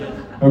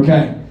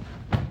Okay.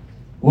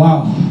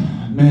 Wow.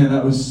 Man,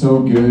 that was so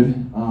good.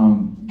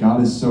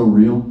 God is so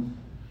real.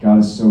 God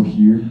is so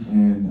here.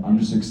 And I'm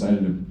just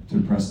excited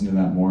to press into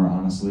that more,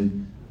 honestly.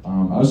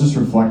 I was just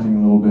reflecting a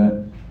little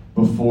bit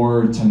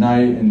before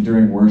tonight and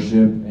during worship,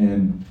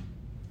 and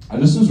I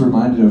just was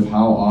reminded of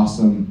how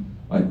awesome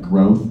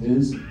growth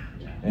is,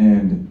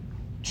 and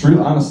truly,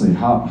 honestly,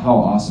 how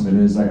awesome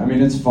it is. I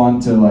mean, it's fun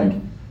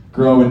to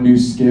grow in new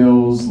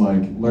skills,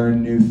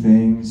 learn new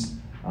things,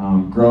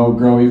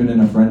 grow even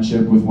in a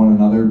friendship with one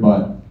another.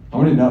 But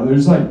how many know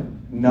there's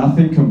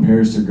nothing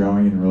compares to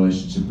growing in a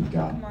relationship with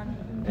God,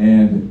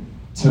 and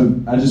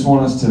I just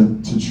want us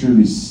to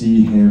truly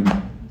see Him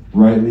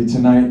rightly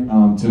tonight,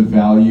 to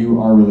value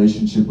our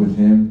relationship with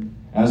Him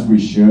as we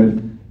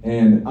should.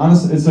 And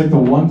honestly, it's the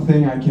one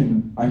thing I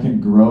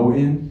can grow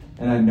in,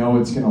 and I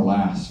know it's gonna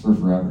last for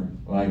forever.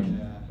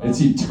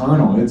 It's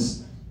eternal.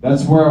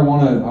 That's where I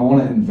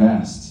wanna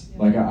invest.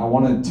 I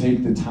wanna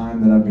take the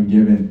time that I've been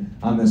given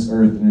on this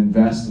earth and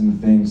invest in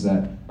the things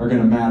that are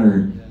gonna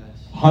matter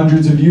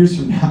hundreds of years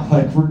from now.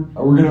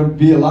 We're gonna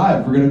be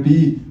alive. We're gonna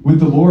be with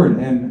the Lord,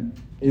 and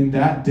in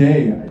that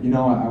day,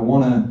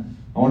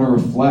 I wanna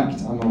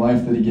reflect on the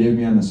life that He gave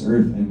me on this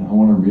earth, and I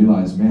wanna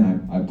realize,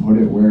 man, I put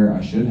it where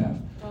I should have.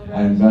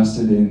 I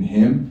invested in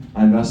Him.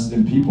 I invested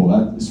in people.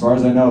 That, as far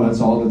as I know,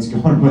 that's all that's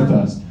going with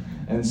us.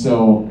 And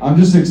so I'm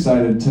just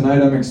excited.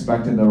 Tonight I'm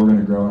expectant that we're going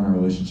to grow in our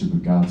relationship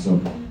with God.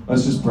 So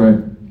let's just pray.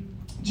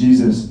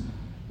 Jesus,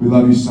 we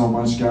love You so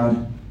much,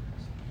 God.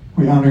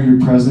 We honor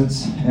Your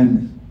presence,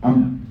 and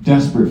I'm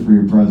desperate for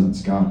Your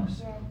presence, God.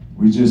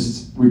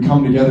 We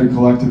come together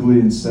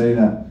collectively and say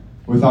that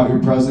without Your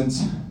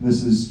presence,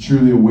 this is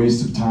truly a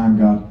waste of time,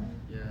 God.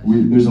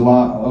 There's a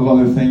lot of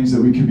other things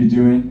that we could be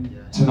doing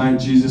tonight,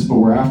 Jesus, but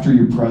we're after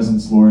Your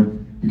presence, Lord,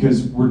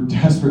 because we're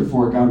desperate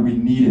for it, God. We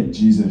need it,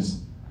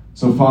 Jesus.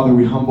 So, Father,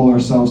 we humble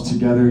ourselves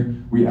together.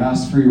 We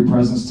ask for Your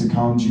presence to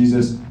come,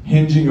 Jesus,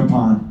 hinging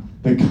upon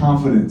the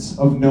confidence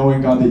of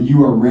knowing, God, that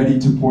You are ready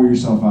to pour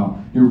Yourself out.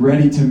 You're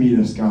ready to meet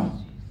us, God.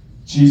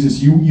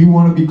 Jesus, you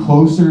want to be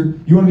closer.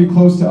 You want to be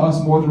close to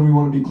us more than we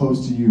want to be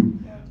close to You.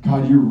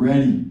 God, You're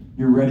ready.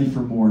 You're ready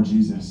for more,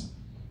 Jesus.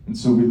 And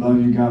so we love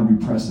You, God.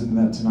 We press into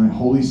that tonight.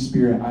 Holy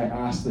Spirit, I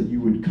ask that You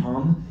would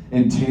come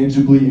and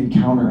tangibly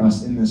encounter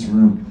us in this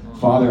room.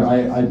 Father,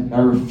 I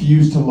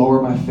refuse to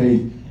lower my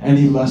faith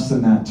any less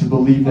than that, to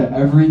believe that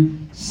every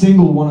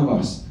single one of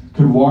us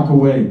could walk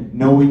away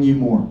knowing You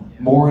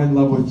more in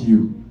love with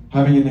You,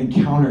 having an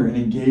encounter and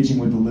engaging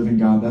with the living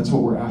God. That's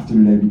what we're after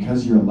today,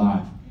 because You're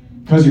alive,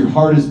 because Your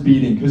heart is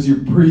beating, because You're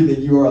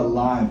breathing. You are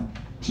alive.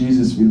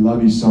 Jesus, we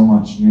love You so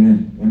much. In Your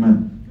name,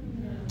 amen.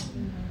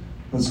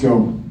 Let's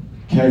go.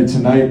 Okay,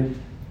 tonight,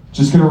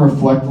 just going to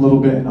reflect a little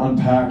bit and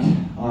unpack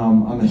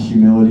on the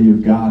humility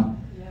of God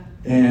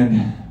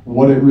and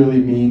what it really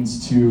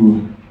means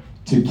to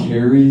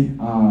carry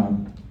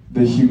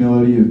the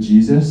humility of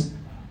Jesus.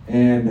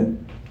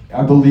 And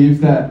I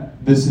believe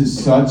that this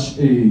is such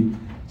a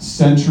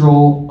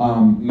central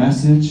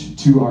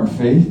message to our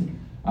faith.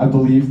 I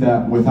believe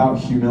that without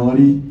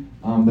humility,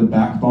 the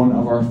backbone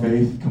of our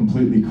faith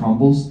completely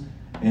crumbles,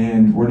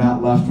 and we're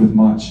not left with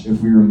much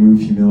if we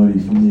remove humility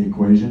from the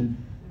equation.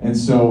 And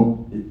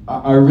so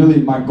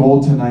my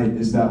goal tonight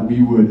is that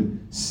we would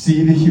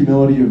see the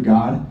humility of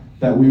God,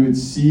 that we would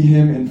see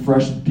Him in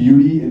fresh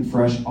beauty, in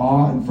fresh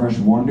awe, and fresh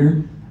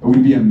wonder, and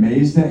we'd be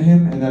amazed at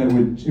Him, and that it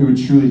would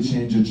truly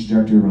change the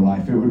trajectory of our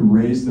life. It would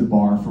raise the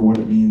bar for what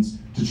it means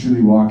to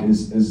truly walk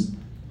as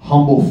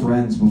humble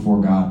friends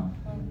before God.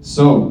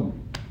 So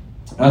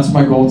that's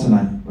my goal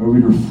tonight, where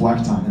we'd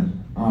reflect on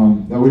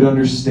Him, that we'd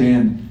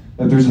understand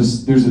that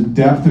there's a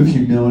depth of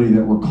humility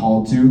that we're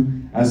called to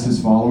as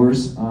His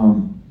followers,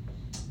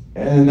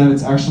 and that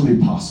it's actually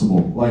possible,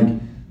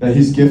 that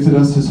He's gifted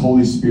us His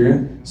Holy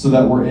Spirit so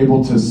that we're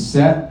able to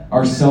set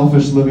our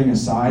selfish living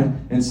aside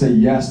and say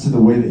yes to the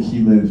way that He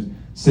lived,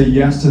 say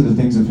yes to the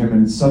things of Him,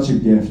 and it's such a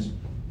gift.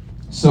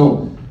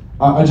 So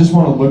I just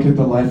want to look at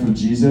the life of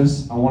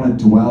Jesus. I want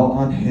to dwell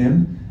on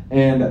Him,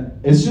 and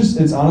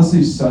it's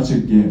honestly such a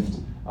gift.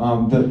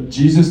 That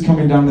Jesus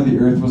coming down to the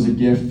earth was a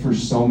gift for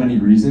so many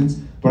reasons,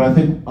 but I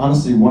think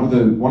honestly one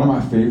of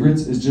my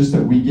favorites is just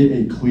that we get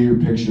a clear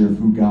picture of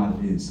who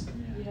God is.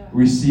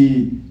 We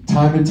see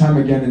time and time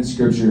again in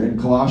Scripture, in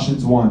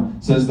Colossians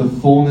 1, says the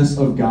fullness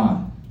of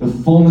God, the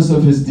fullness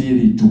of His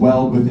deity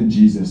dwelled within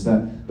Jesus,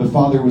 that the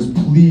Father was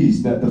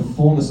pleased that the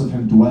fullness of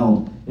Him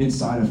dwelled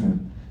inside of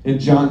Him. In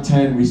John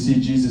 10, we see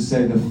Jesus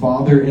say, the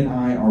Father and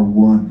I are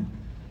one.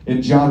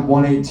 In John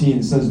 1:18,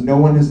 it says, no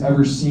one has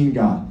ever seen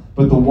God,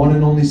 but the one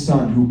and only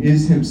Son, who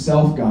is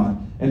Himself God,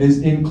 and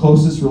is in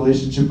closest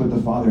relationship with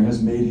the Father,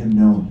 has made Him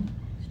known.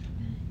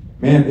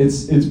 Man,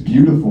 it's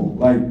beautiful.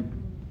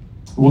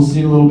 We'll see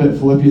in a little bit,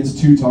 Philippians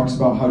 2 talks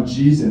about how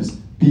Jesus,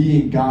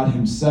 being God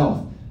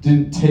Himself,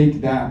 didn't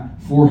take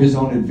that for His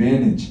own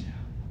advantage.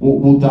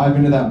 We'll dive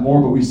into that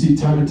more, but we see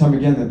time and time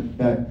again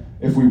that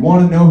if we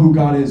want to know who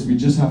God is, we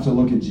just have to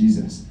look at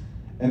Jesus.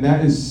 And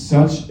that is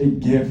such a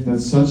gift.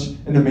 That's such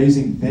an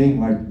amazing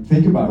thing.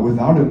 Think about it.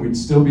 Without Him, we'd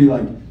still be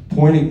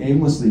pointing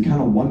aimlessly,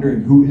 kind of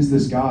wondering, who is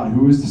this God?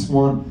 Who is this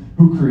one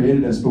who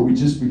created us? But we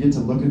get to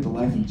look at the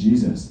life of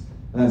Jesus.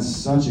 And that's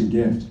such a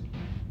gift.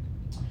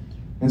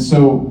 And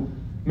so,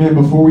 man,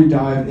 before we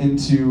dive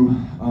into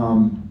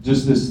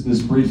just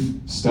this brief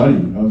study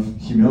of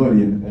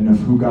humility and of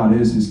who God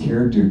is, his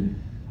character,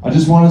 I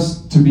just want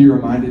us to be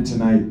reminded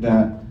tonight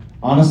that,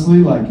 honestly,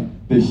 like,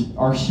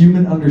 our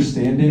human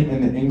understanding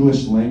in the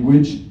English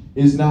language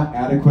is not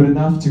adequate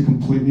enough to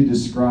completely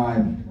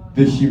describe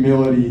the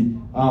humility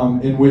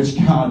in which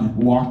God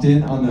walked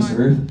in on this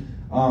earth.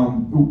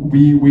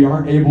 We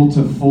aren't able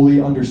to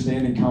fully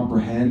understand and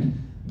comprehend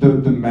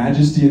the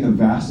majesty and the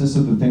vastness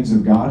of the things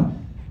of God.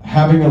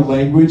 Having a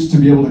language to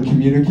be able to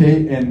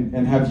communicate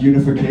and have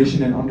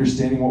unification and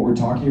understanding what we're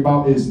talking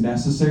about is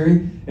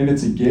necessary, and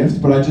it's a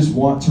gift, but I just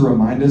want to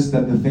remind us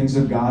that the things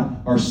of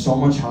God are so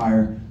much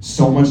higher,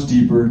 so much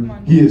deeper.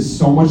 He is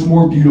so much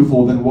more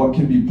beautiful than what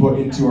can be put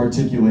into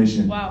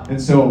articulation. Wow. And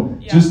so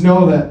just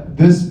know that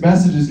this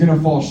message is going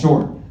to fall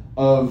short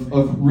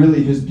of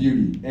really his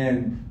beauty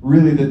and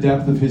really the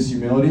depth of his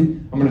humility.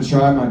 I'm going to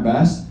try my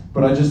best,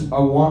 but I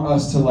want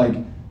us to, like,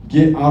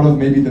 get out of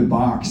maybe the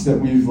box that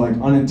we've, like,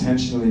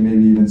 unintentionally,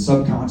 maybe even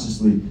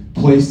subconsciously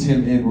placed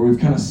him in, where we've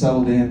kind of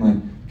settled in, like,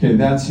 okay,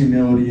 that's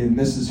humility and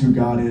this is who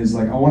God is.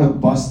 Like, I want to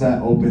bust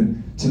that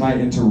open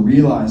tonight and to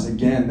realize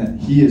again that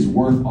he is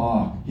worth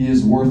awe. He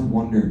is worth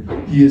wonder.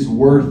 He is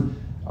worth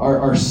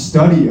our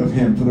study of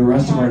him for the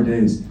rest of our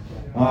days.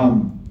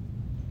 I'm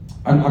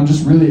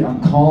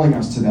calling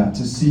us to that,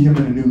 to see him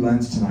in a new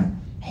lens tonight.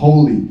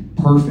 Holy,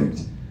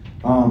 perfect.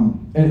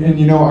 And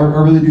you know, I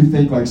really do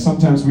think, like,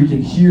 sometimes we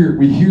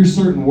hear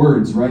certain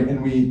words, right?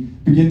 And we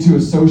begin to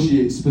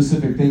associate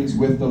specific things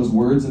with those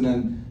words, and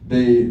then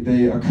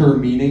they occur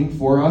meaning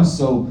for us.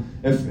 So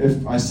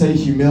if I say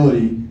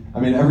humility, I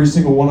mean, every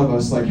single one of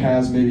us, like,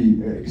 has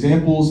maybe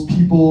examples,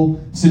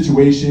 people,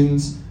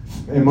 situations,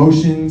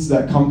 emotions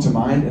that come to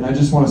mind. And I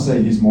just want to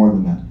say he's more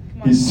than that.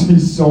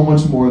 He's so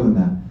much more than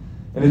that.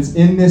 And it's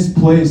in this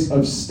place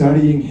of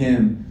studying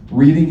him,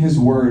 reading his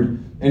word,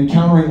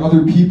 encountering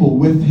other people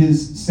with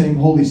his same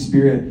Holy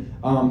Spirit,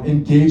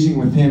 engaging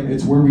with him,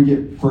 it's where we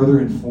get further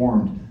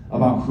informed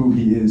about who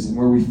he is and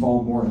where we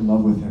fall more in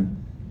love with him.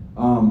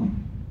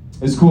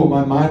 It's cool.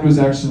 My mind was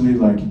actually,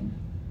 like,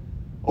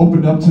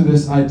 opened up to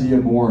this idea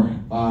more.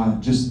 I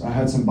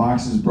had some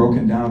boxes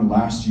broken down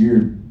last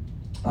year.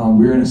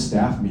 We were in a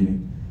staff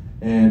meeting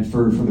and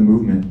for the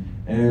movement,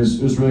 and it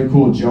was really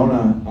cool.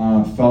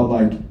 Jonah felt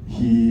like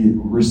he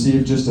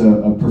received just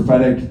a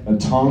prophetic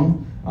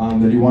tongue,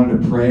 that he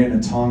wanted to pray in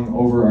a tongue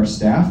over our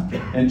staff,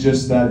 and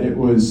just that it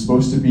was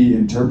supposed to be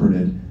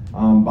interpreted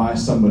by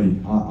somebody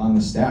on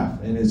the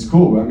staff. And it's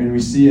cool. I mean, we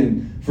see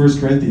in 1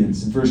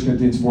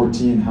 Corinthians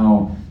 14,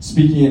 how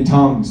speaking in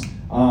tongues,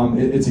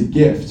 it's a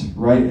gift,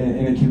 right?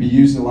 And it can be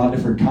used in a lot of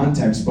different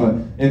contexts. But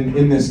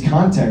in this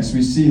context,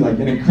 we see, like,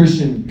 in a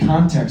Christian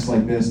context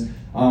like this,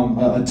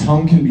 a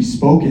tongue can be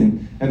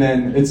spoken, and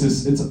then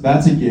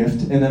that's a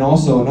gift. And then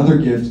also another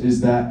gift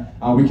is that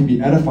we can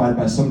be edified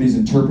by somebody's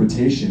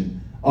interpretation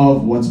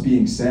of what's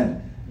being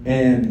said.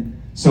 And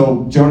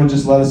so Jonah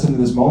just led us into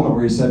this moment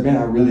where he said, man,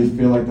 I really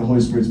feel like the Holy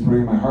Spirit's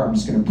putting in my heart. I'm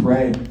just going to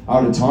pray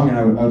out of tongue, and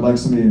I would like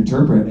somebody to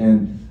interpret.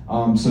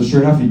 And so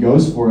sure enough, he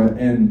goes for it.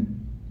 And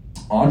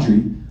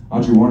Audrey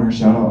Warner,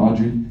 shout out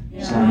Audrey.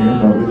 She's not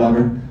here, but we love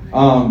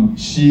her.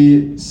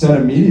 She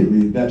said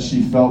immediately that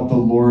she felt the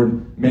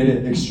Lord made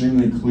it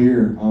extremely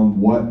clear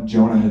what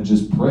Jonah had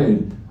just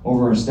prayed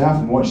over our staff.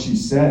 And what she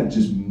said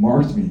just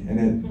marked me.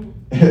 And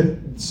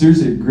it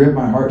seriously gripped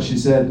my heart. She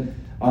said,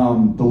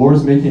 the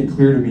Lord's making it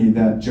clear to me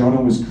that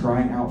Jonah was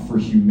crying out for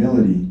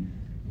humility,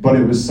 but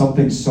it was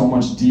something so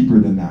much deeper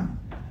than that.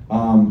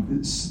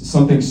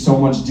 Something so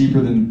much deeper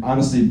than,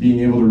 honestly,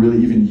 being able to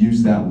really even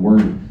use that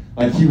word.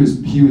 Like, he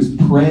was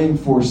praying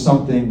for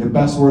something. The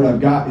best word I've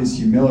got is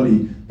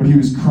humility, but he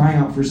was crying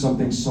out for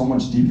something so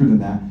much deeper than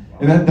that.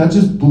 And that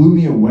just blew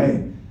me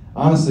away,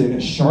 honestly, and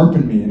it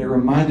sharpened me, and it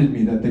reminded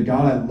me that the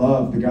God I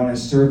love, the God I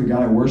serve, the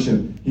God I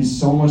worship, he's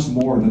so much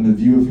more than the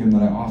view of him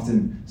that I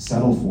often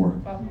settle for.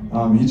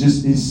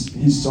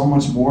 He's so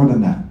much more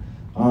than that.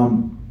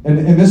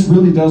 And this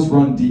really does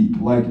run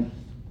deep. Like,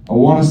 I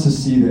want us to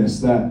see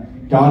this,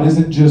 that God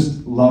isn't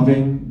just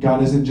loving,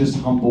 God isn't just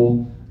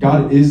humble,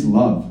 God is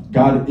love,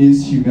 God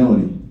is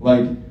humility.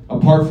 Like,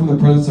 apart from the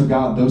presence of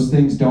God, those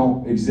things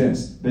don't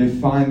exist. They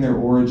find their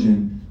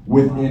origin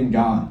within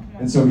God.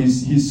 And so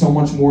he's so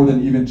much more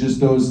than even just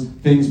those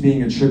things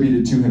being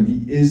attributed to him.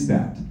 He is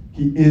that.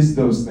 He is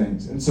those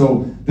things. And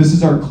so this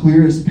is our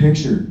clearest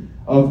picture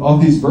of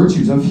these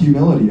virtues, of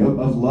humility,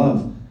 of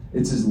love.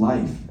 It's his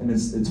life, and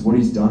it's what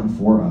he's done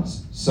for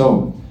us.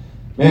 So,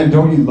 man,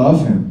 don't you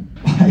love him?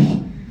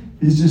 Like,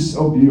 he's just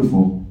so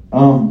beautiful.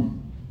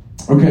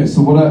 Okay,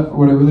 so what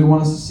I really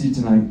want us to see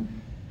tonight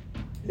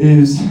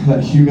is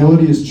that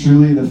humility is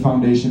truly the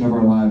foundation of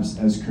our lives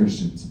as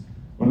Christians.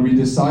 When we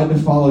decide to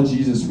follow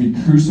Jesus, we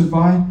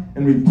crucify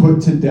and we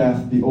put to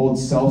death the old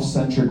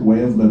self-centric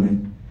way of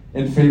living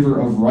in favor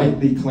of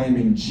rightly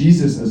claiming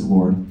Jesus as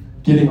Lord,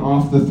 getting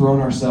off the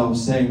throne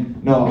ourselves, saying,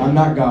 no, I'm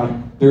not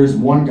God. There is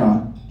one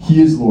God. He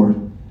is Lord,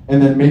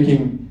 and then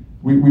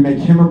we make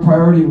him a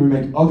priority and we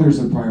make others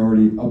a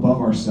priority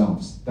above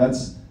ourselves.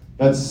 That's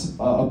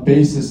a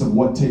basis of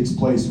what takes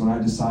place when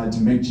I decide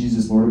to make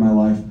Jesus Lord of my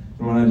life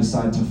and when I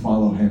decide to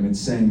follow him. It's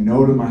saying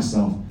no to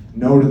myself,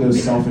 no to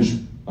those selfish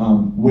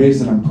ways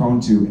that I'm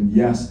prone to, and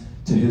yes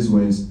to his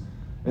ways.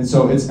 And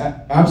so it's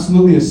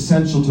absolutely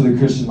essential to the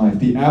Christian life.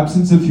 The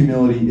absence of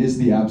humility is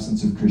the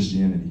absence of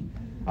Christianity.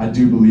 I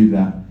do believe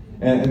that.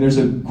 And there's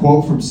a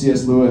quote from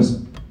C.S. Lewis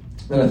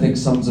that I think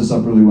sums this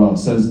up really well. It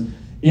says,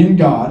 "In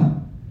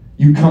God,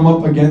 you come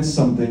up against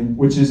something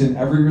which is in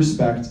every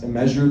respect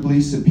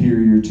immeasurably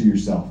superior to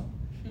yourself.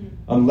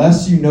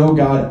 Unless you know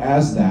God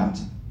as that,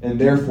 and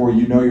therefore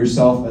you know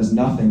yourself as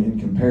nothing in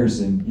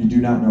comparison, you do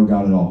not know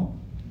God at all.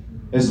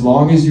 As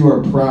long as you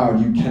are proud,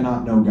 you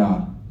cannot know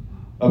God.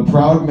 A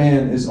proud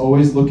man is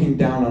always looking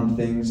down on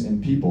things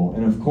and people.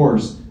 And of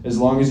course, as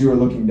long as you are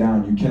looking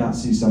down, you cannot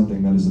see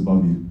something that is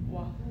above you."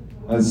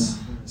 That's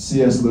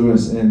C.S.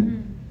 Lewis. And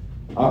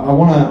I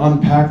want to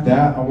unpack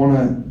that. I want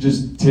to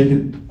just take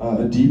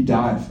a deep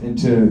dive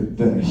into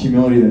the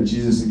humility that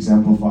Jesus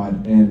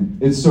exemplified. And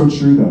it's so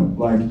true, though.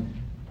 Like,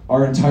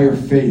 our entire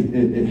faith,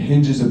 it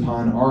hinges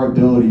upon our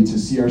ability to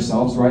see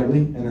ourselves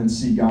rightly and then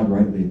see God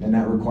rightly. And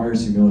that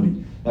requires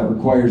humility. That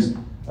requires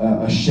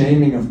a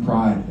shaming of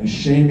pride, a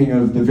shaming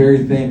of the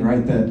very thing,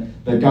 right,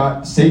 that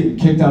got Satan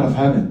kicked out of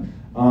heaven.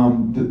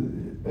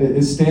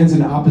 It stands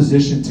in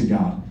opposition to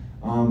God.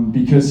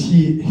 Because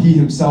he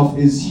himself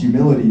is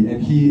humility,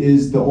 and he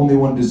is the only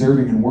one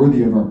deserving and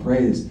worthy of our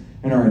praise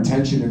and our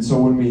attention. And so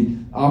when we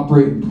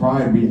operate in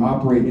pride, we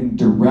operate in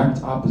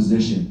direct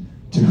opposition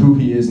to who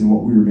he is and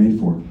what we were made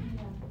for.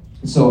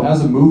 And so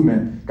as a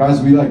movement,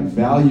 guys, we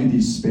value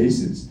these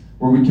spaces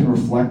where we can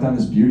reflect on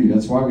his beauty.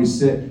 That's why we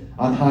sit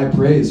on high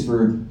praise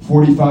for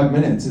 45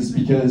 minutes. It's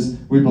because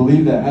we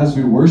believe that as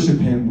we worship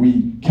him,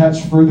 we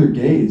catch further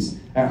gaze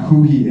at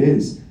who he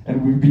is,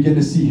 and we begin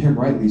to see him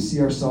rightly, see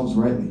ourselves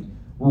rightly.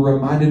 We're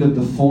reminded of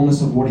the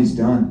fullness of what he's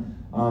done,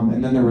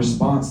 and then the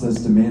response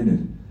that's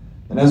demanded.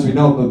 And as we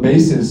know, the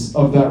basis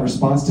of that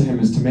response to him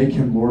is to make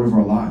him Lord of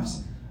our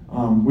lives.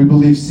 We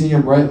believe seeing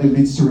him rightly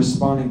leads to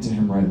responding to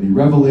him rightly.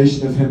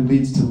 Revelation of him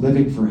leads to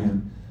living for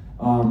him.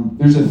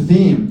 There's a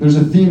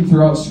theme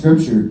throughout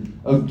Scripture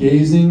of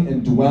gazing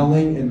and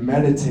dwelling and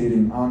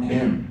meditating on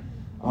him.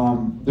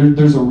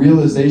 There's a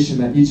realization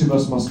that each of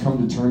us must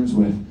come to terms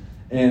with,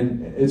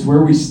 and it's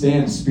where we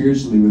stand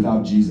spiritually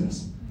without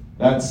Jesus.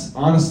 That's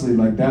honestly,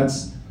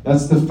 that's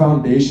the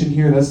foundation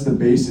here. That's the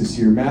basis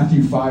here.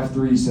 Matthew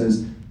 5:3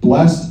 says,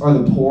 "Blessed are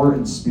the poor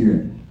in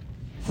spirit,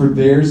 for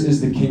theirs is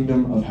the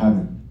kingdom of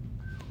heaven."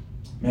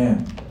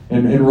 Man,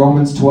 and in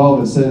Romans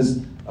 12 it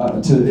says,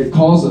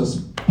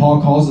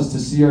 Paul calls us to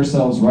see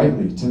ourselves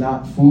rightly, to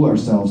not fool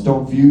ourselves.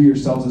 Don't view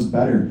yourselves as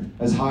better,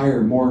 as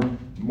higher, more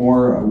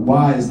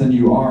wise than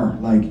you are.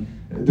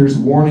 There's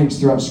warnings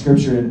throughout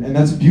Scripture, and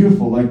that's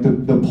beautiful.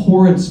 The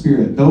poor in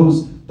spirit,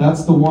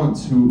 that's the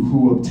ones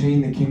who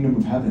obtain the kingdom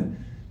of heaven.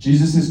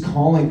 Jesus is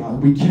calling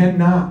us. We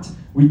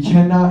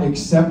cannot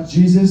accept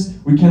Jesus.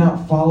 We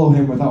cannot follow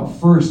him without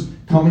first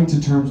coming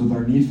to terms with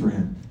our need for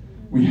him.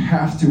 We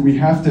have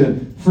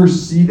to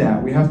first see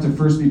that. We have to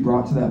first be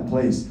brought to that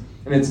place.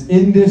 And it's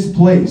in this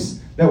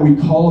place that we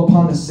call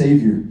upon a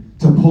Savior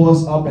to pull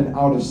us up and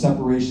out of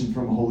separation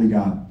from a holy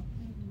God.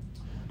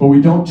 But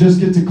we don't just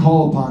get to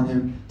call upon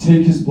him,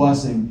 take his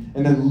blessing,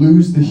 and then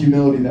lose the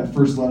humility that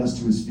first led us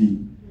to his feet.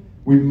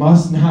 We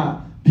must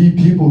not be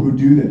people who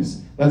do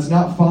this. That's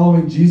not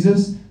following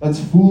Jesus. That's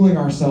fooling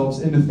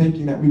ourselves into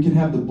thinking that we can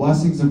have the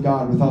blessings of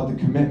God without the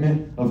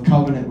commitment of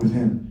covenant with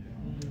him.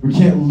 We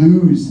can't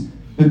lose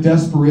the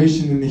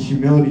desperation and the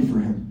humility for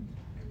him.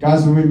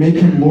 Guys, when we make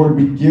him Lord,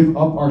 we give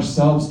up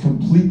ourselves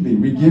completely.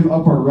 We give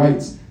up our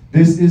rights.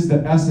 This is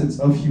the essence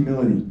of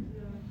humility.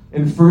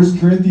 In 1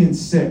 Corinthians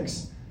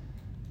 6,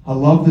 I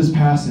love this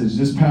passage.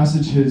 This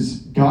passage has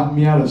gotten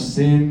me out of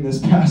sin. This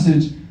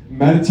passage,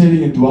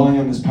 meditating and dwelling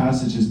on this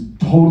passage has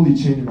totally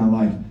changed my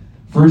life.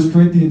 1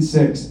 Corinthians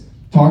 6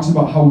 talks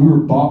about how we were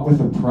bought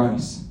with a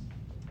price.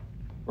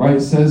 Right?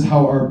 It says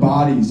how our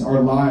bodies,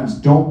 our lives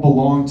don't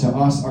belong to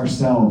us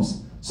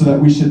ourselves, so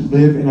that we should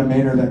live in a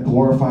manner that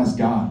glorifies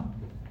God.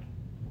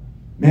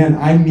 Man,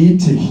 I need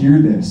to hear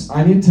this.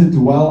 I need to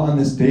dwell on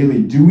this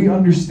daily. Do we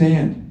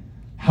understand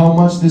how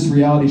much this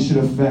reality should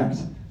affect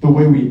the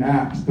way we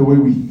act, the way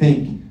we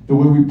think, the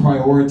way we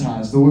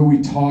prioritize, the way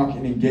we talk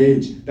and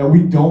engage, that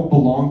we don't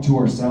belong to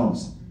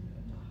ourselves,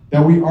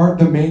 that we aren't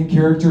the main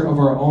character of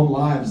our own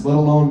lives, let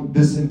alone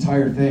this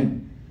entire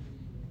thing?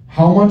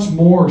 How much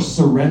more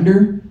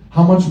surrender,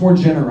 how much more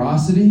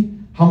generosity,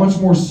 how much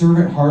more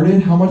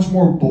servant-hearted, how much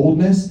more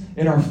boldness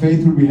in our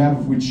faith would we have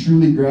if we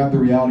truly grab the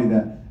reality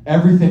that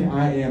everything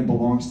I am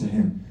belongs to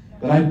him,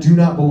 that I do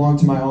not belong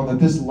to my own, that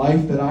this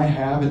life that I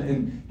have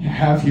and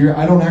have here,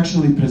 I don't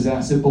actually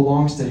possess. It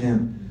belongs to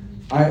him.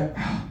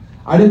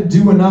 I didn't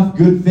do enough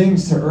good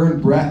things to earn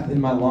breath in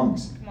my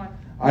lungs.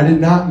 I did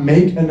not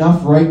make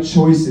enough right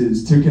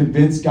choices to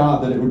convince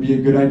God that it would be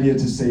a good idea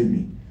to save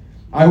me.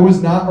 I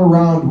was not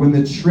around when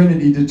the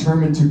Trinity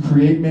determined to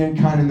create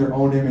mankind in their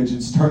own image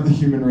and start the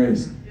human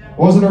race.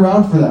 Wasn't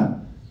around for that.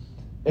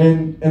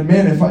 And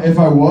man,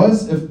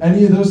 if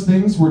any of those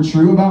things were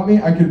true about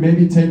me, I could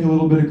maybe take a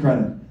little bit of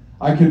credit.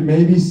 I could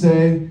maybe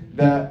say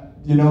that,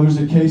 there's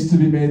a case to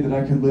be made that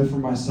I could live for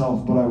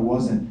myself, but I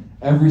wasn't.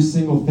 Every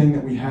single thing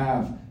that we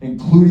have,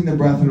 including the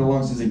breath in our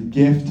lungs, is a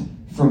gift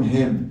from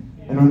Him.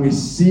 And when we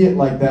see it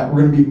like that,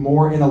 we're going to be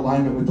more in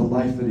alignment with the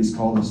life that He's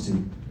called us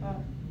to.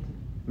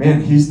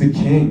 Man, He's the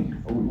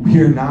King. We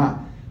are not.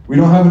 We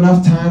don't have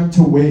enough time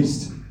to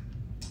waste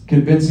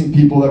convincing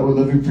people that we're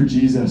living for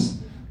Jesus.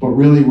 But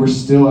really, we're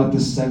still at the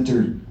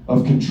center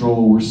of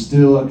control. We're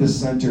still at the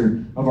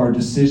center of our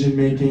decision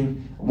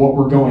making, what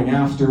we're going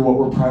after, what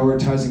we're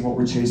prioritizing, what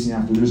we're chasing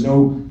after. There's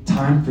no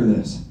time for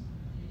this.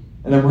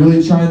 And I'm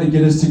really trying to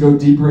get us to go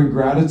deeper in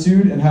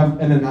gratitude and have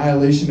an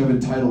annihilation of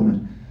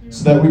entitlement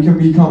so that we can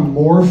become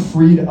more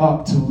freed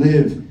up to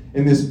live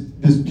in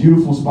this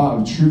beautiful spot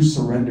of true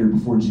surrender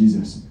before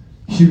Jesus.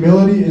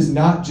 Humility is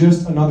not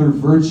just another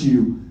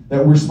virtue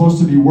that we're supposed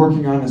to be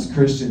working on as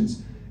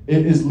Christians.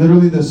 It is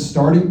literally the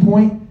starting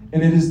point,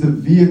 and it is the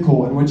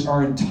vehicle in which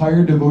our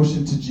entire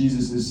devotion to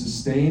Jesus is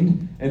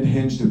sustained and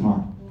hinged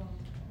upon.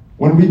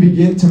 When we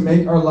begin to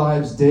make our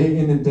lives day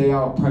in and day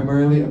out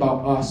primarily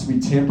about us, we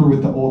tamper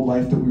with the old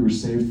life that we were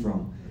saved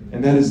from.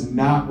 And that is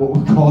not what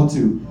we're called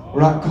to.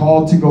 We're not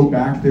called to go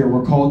back there.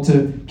 We're called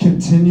to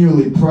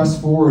continually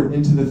press forward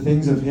into the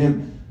things of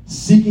Him,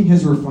 seeking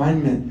His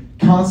refinement,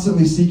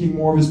 constantly seeking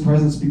more of His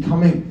presence,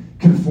 becoming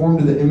conformed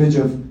to the image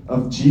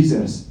of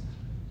Jesus.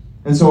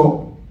 And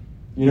so,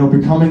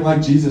 becoming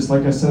like Jesus,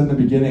 like I said in the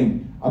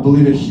beginning, I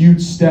believe a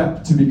huge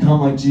step to become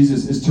like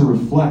Jesus is to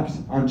reflect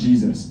on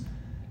Jesus.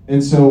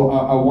 And so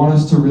I want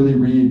us to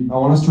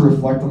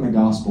reflect on the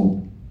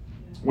gospel.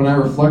 When I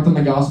reflect on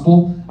the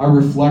gospel, I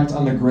reflect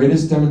on the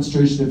greatest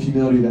demonstration of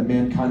humility that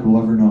mankind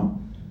will ever know.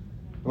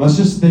 Let's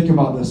just think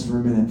about this for a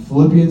minute.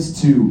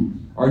 Philippians 2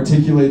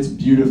 articulates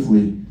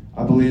beautifully,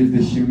 I believe,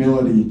 the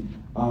humility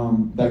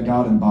that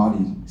God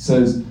embodied. It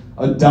says,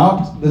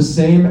 adopt the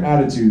same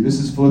attitude. This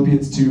is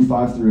Philippians 2,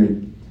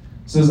 5-8. It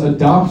says,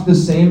 adopt the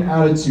same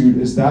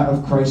attitude as that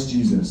of Christ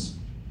Jesus,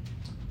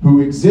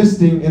 who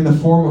existing in the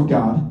form of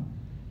God,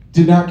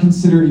 did not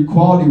consider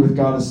equality with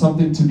God as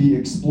something to be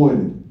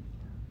exploited.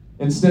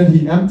 Instead,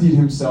 He emptied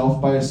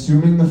Himself by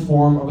assuming the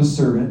form of a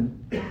servant,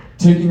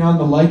 taking on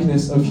the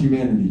likeness of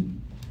humanity.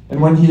 And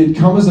when He had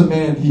come as a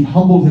man, He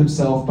humbled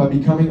Himself by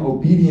becoming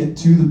obedient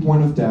to the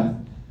point of death,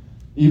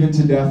 even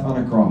to death on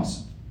a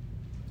cross.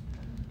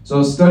 So I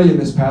was studying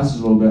this passage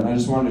a little bit, and I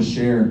just wanted to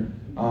share,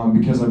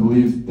 because I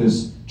believe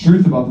this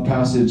truth about the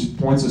passage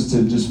points us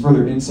to just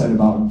further insight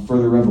about and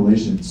further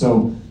revelation.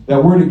 So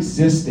that word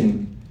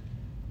existing,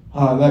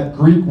 that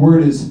Greek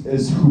word is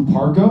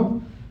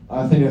huparko.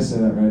 I think I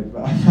said that right,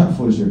 but I'm not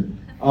fully sure.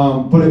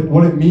 But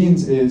what it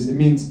means is,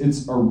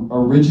 it's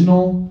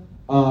original,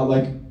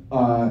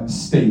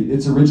 state.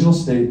 Its original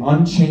state,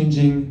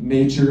 unchanging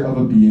nature of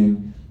a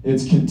being.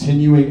 Its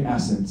continuing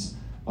essence.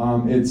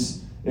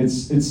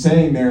 It's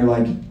saying there,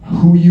 like,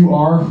 who you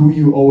are, who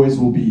you always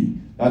will be.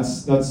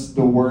 That's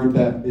the word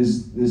that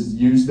is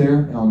used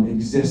there.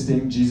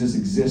 Existing, Jesus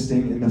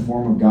existing in the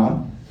form of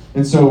God.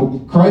 And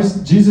so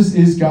Jesus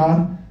is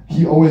God.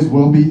 He always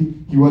will be.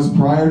 He was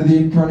prior to the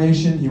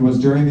incarnation. He was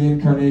during the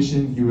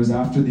incarnation. He was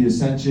after the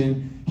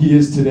ascension. He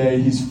is today.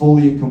 He's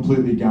fully and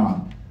completely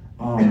God.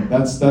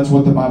 That's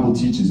what the Bible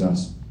teaches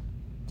us.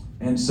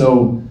 And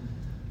so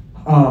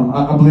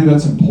I believe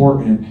that's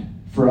important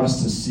for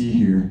us to see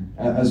here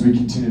as we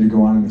continue to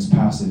go on in this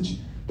passage.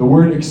 The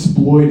word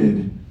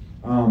exploited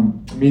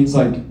means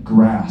like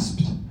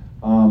grasped.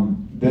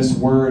 This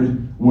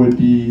word would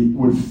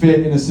fit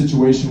in a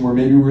situation where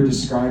maybe we're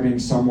describing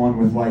someone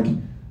with like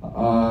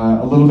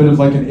a little bit of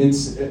like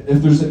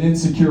if there's an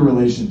insecure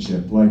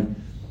relationship, like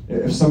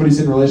if somebody's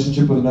in a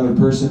relationship with another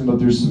person, but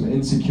there's some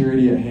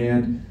insecurity at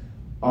hand.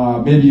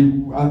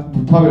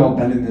 We've probably all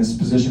been in this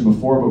position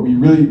before, but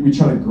we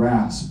try to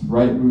grasp,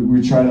 right?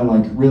 We try to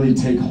like really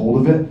take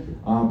hold of it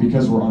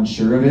because we're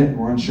unsure of it and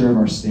we're unsure of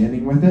our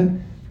standing with it.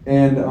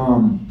 And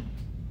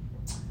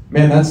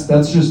man,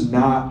 that's just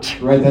not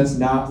right. That's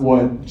not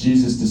what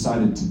Jesus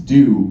decided to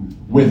do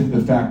with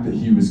the fact that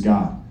He was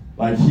God.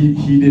 Like he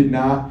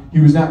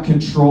was not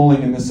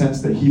controlling in the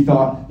sense that He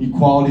thought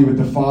equality with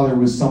the Father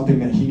was something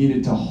that He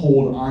needed to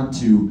hold on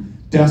to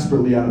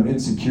desperately out of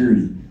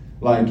insecurity.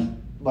 Like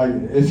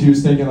if He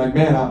was thinking like,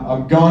 man,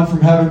 I'm gone from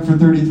heaven for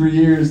 33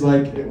 years.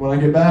 Like when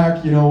I get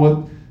back,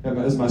 what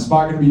is my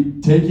spot going to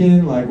be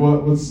taken? Like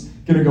what's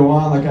going to go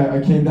on? Like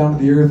I came down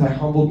to the earth. I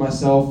humbled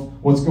myself.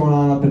 What's going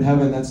on up in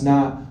heaven? That's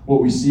not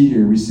what we see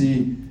here. We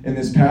see in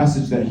this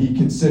passage that He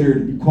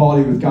considered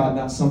equality with God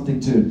not something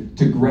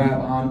to grab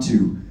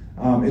onto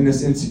in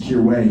this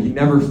insecure way. He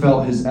never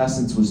felt His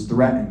essence was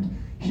threatened.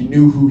 He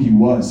knew who He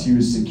was. He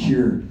was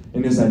secure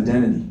in His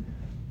identity.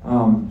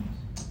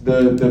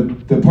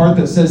 The part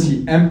that says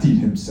He emptied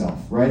Himself,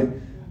 right?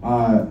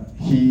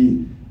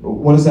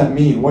 What does that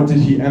mean? What did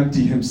He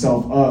empty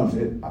Himself of?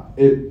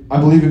 I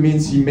believe it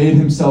means He made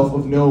Himself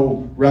of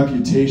no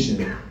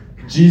reputation.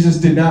 Jesus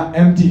did not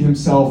empty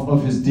Himself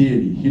of His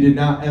deity. He did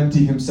not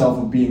empty Himself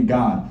of being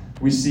God.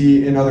 We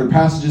see in other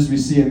passages, we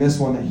see in this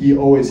one that he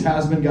always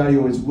has been God, he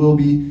always will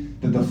be,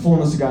 that the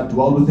fullness of God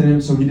dwelled within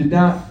him. So he did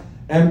not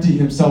empty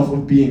himself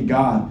of being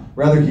God.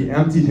 Rather, he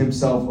emptied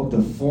himself of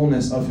the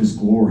fullness of his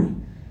glory.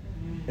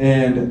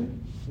 And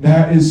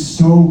that is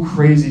so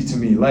crazy to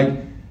me.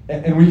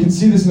 And we can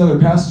see this in other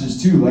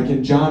passages too. Like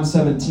in John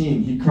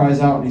 17, he cries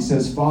out and he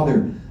says,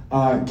 Father,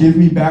 give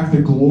me back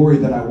the glory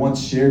that I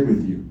once shared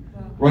with you.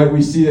 Right?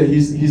 We see that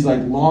he's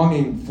like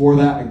longing for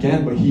that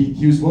again, but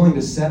he was willing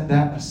to set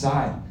that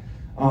aside.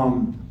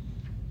 And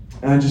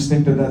I just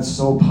think that that's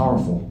so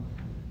powerful.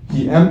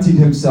 He emptied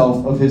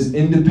himself of his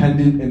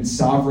independent and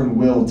sovereign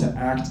will to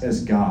act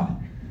as God.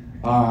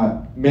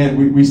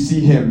 We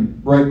see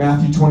him, right?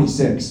 Matthew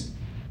 26.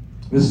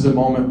 This is a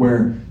moment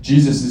where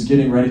Jesus is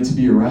getting ready to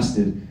be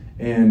arrested.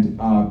 And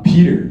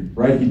Peter,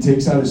 right? He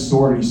takes out his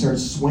sword and he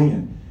starts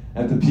swinging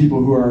at the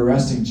people who are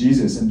arresting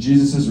Jesus. And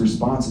Jesus'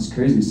 response is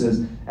crazy. He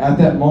says, at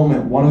that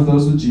moment, one of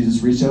those with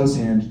Jesus reached out his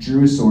hand,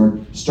 drew his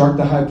sword, struck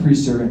the high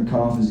priest's servant, and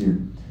cut off his ear.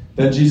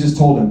 Then Jesus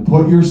told him,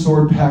 put your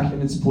sword back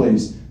in its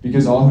place,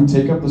 because all who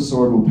take up the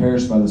sword will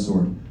perish by the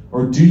sword.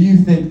 Or do you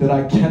think that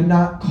I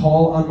cannot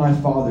call on my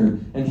Father,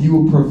 and he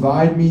will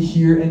provide me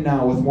here and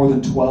now with more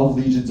than 12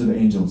 legions of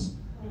angels?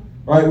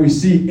 All right, we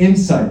see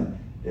insight.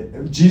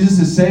 Jesus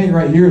is saying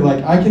right here,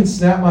 like, I can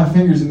snap my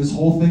fingers and this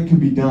whole thing could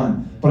be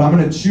done. But I'm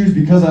going to choose,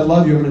 because I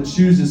love you, I'm going to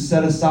choose to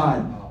set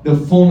aside the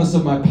fullness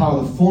of my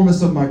power, the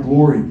fullness of my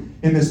glory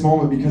in this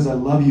moment because I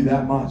love you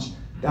that much.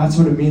 That's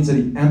what it means that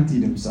he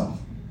emptied himself.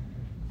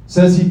 It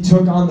says he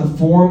took on the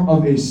form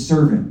of a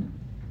servant.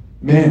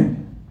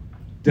 Man,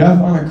 death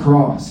on a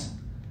cross.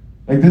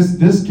 Like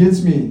this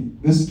gets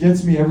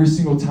me every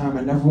single time.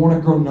 I never want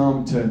to grow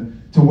numb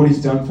to what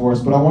he's done for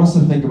us, but I want us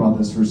to think about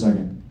this for a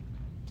second.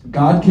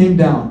 God came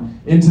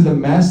down into the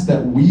mess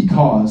that we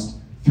caused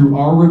through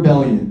our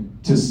rebellion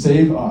to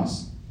save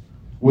us,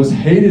 was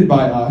hated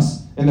by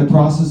us in the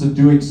process of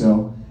doing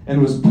so,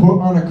 and was put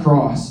on a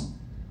cross.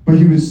 But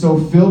he was so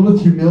filled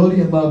with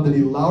humility and love that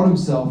he allowed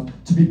himself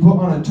to be put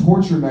on a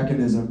torture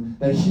mechanism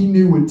that he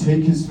knew would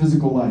take his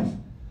physical life.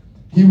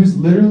 He was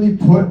literally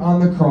put on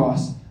the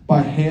cross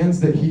by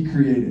hands that he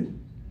created.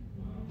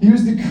 He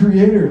was the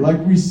creator. Like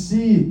we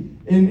see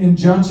in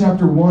John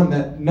chapter 1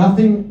 that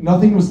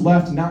nothing was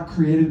left not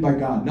created by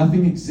God.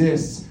 Nothing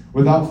exists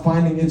without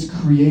finding its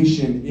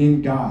creation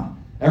in God.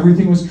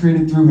 Everything was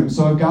created through him.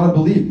 So I've got to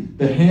believe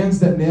the hands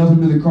that nailed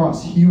him to the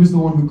cross, he was the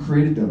one who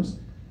created those.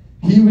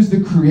 He was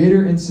the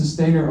creator and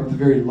sustainer of the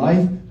very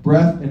life,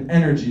 breath, and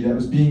energy that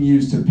was being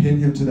used to pin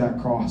him to that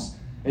cross.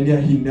 And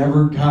yet he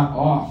never got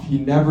off. He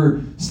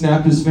never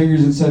snapped his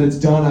fingers and said, it's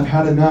done, I've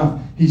had enough.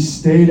 He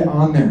stayed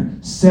on there,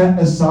 set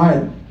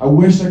aside. I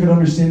wish I could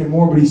understand it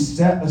more, but he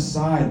set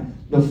aside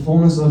the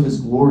fullness of his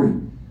glory.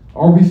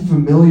 Are we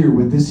familiar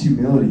with this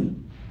humility?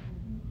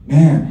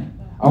 Man,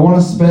 I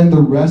want to spend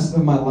the rest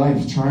of my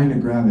life trying to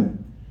grab it.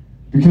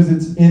 Because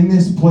it's in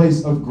this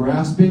place of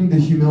grasping the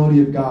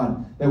humility of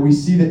God that we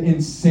see the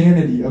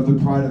insanity of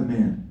the pride of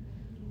man.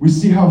 We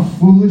see how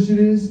foolish it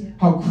is,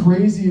 how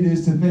crazy it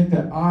is to think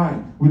that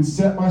I would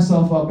set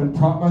myself up and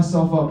prop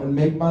myself up and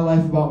make my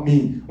life about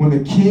me when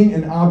the king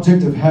and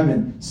object of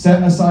heaven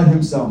set aside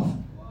himself.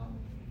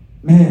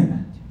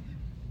 Man,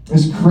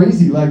 it's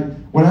crazy. Like,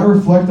 when I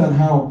reflect on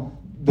how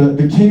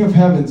the king of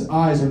heaven's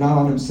eyes are not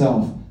on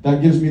himself,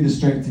 that gives me the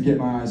strength to get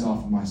my eyes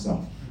off of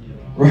myself.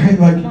 Right?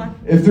 Like,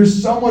 if there's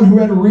someone who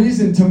had a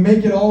reason to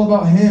make it all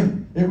about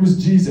him, it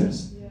was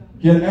Jesus.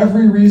 He had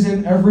every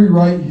reason, every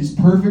right. He's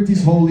perfect,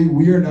 he's holy,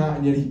 we are not,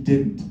 and yet he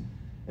didn't.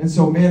 And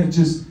so, man,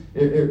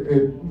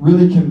 it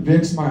really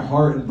convicts my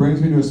heart and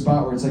brings me to a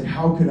spot where it's like,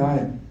 how could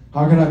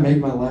I make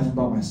my life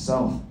about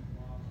myself?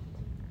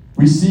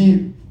 We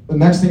see, the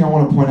next thing I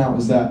want to point out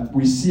is that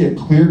we see a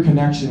clear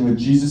connection with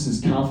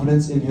Jesus'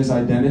 confidence in his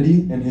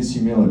identity and his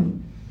humility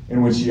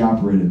in which he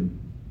operated.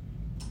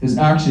 His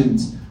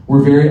actions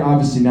were very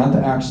obviously not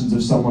the actions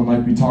of someone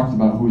like we talked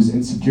about who is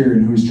insecure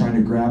and who is trying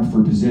to grab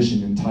for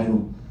position and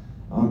title,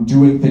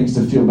 doing things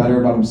to feel better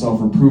about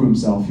himself or prove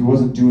himself. He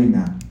wasn't doing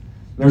that.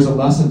 There's a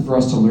lesson for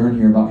us to learn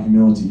here about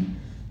humility.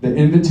 The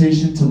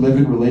invitation to live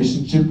in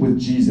relationship with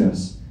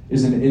Jesus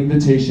is an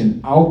invitation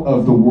out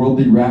of the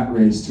worldly rat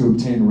race to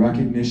obtain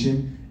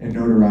recognition and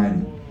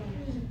notoriety.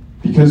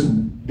 Because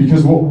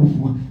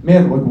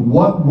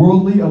what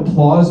worldly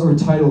applause or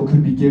title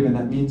could be given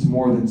that means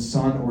more than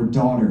son or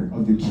daughter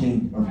of the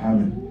King of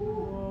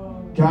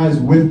Heaven? Guys,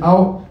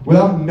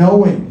 without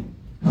knowing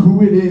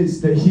who it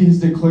is that he has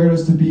declared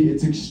us to be,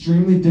 it's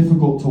extremely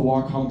difficult to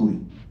walk humbly.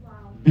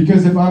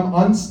 Because if I'm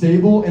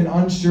unstable and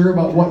unsure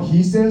about what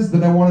he says,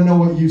 then I want to know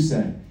what you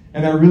say.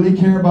 And I really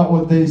care about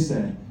what they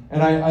say.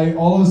 And I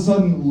all of a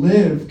sudden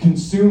live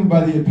consumed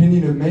by the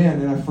opinion of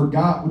man, and I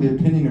forgot the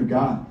opinion of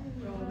God.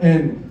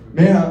 And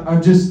man, I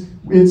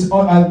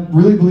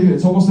really believe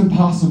it's almost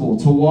impossible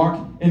to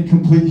walk in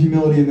complete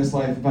humility in this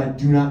life if I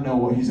do not know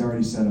what he's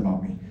already said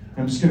about me.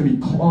 I'm just going to be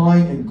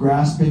clawing and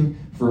grasping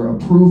for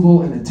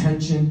approval and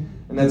attention,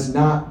 and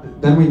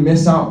then we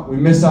miss out. We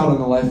miss out on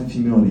the life of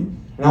humility.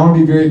 And I want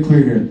to be very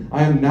clear here.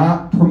 I am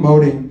not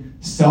promoting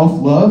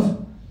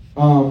self-love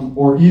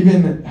or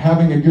even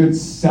having a good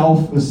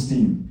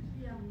self-esteem.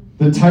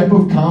 The type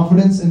of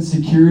confidence and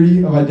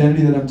security of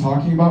identity that I'm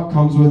talking about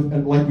comes with,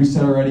 like we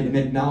said already, an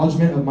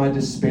acknowledgement of my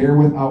despair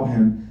without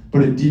him,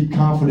 but a deep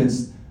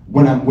confidence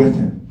when I'm with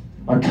him.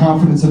 A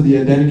confidence of the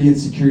identity and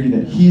security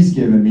that he's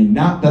given me,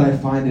 not that I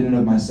find in and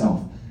of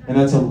myself. And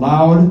that's a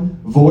loud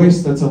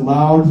voice, that's a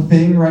loud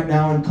thing right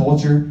now in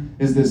culture,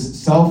 is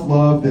this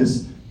self-love,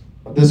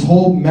 this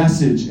whole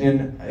message,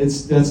 and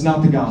that's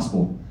not the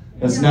gospel.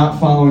 That's not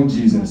following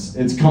Jesus.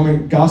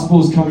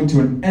 Gospel is coming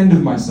to an end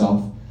of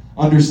myself,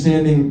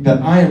 understanding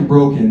that I am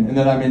broken and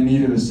that I'm in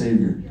need of a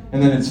Savior.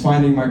 And then it's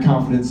finding my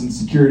confidence and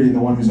security in the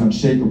one who's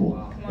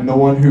unshakable. And the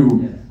one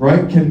who,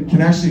 right,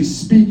 can actually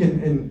speak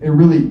and it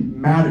really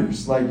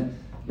matters. Like,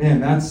 man,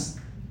 that's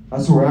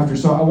what we're after.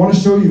 So I want to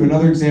show you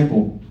another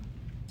example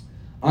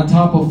on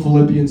top of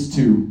Philippians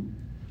 2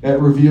 that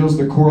reveals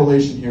the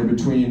correlation here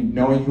between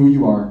knowing who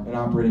you are and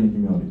operating in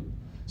humility.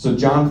 So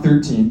John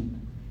 13,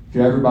 if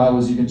you have your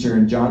Bibles, you can share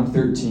in John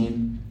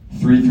 13,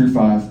 3 through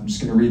 5. I'm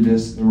just going to read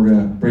this and we're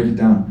going to break it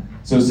down.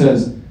 So it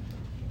says,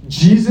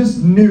 Jesus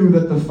knew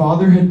that the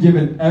Father had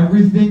given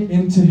everything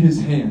into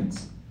his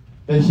hands,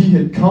 that he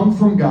had come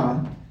from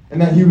God,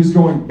 and that he was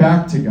going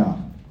back to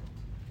God.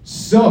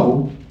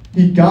 So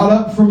he got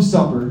up from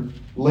supper,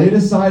 laid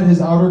aside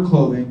his outer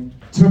clothing,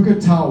 took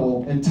a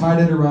towel, and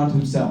tied it around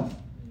himself.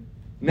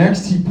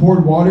 Next, he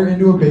poured water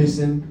into a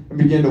basin and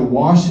began to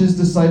wash his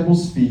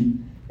disciples' feet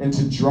and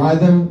to dry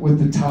them with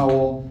the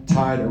towel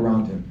tied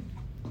around him.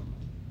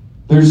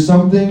 There's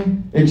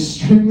something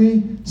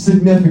extremely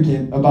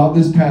significant about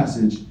this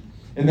passage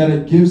in that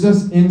it gives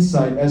us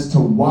insight as to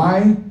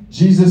why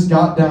Jesus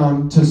got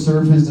down to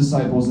serve his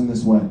disciples in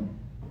this way.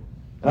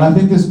 And I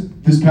think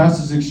this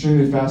passage is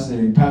extremely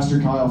fascinating. Pastor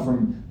Kyle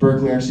from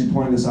Berkeley actually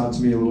pointed this out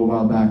to me a little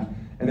while back.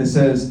 And it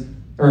says,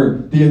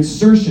 or the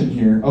insertion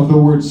here of the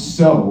word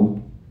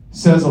so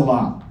says a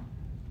lot,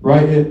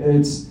 right?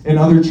 It's in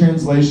other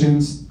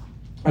translations.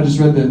 I just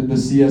read the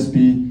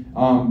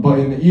CSB, but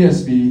in the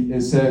ESV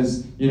it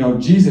says,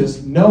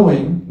 Jesus,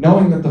 knowing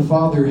that the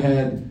Father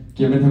had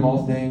given him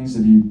all things,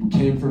 that he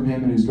came from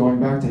him and he was going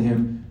back to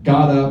him,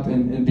 got up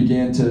and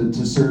began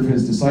to serve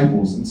his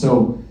disciples. And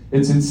so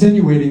it's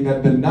insinuating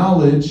that the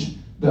knowledge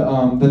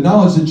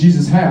that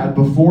Jesus had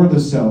before the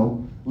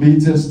so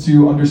leads us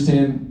to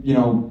understand,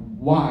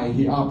 why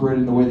he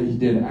operated in the way that he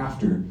did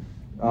after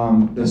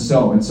the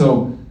so. And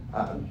so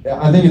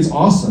I think it's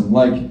awesome.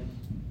 Like,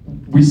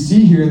 we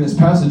see here in this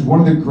passage, one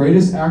of the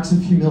greatest acts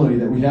of humility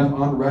that we have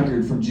on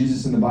record from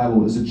Jesus in the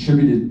Bible is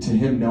attributed to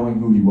him knowing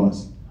who he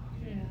was.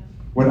 Yeah.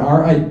 When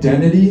our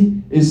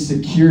identity is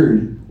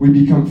secured, we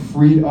become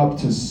freed up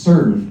to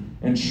serve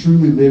and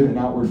truly live an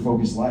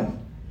outward-focused life.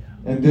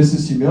 And this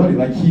is humility.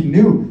 Like, he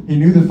knew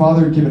the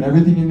Father had given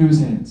everything into his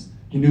hands.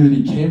 He knew that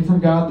he came from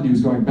God, that he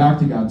was going back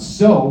to God.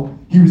 So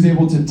he was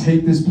able to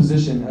take this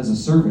position as a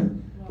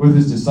servant with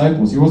his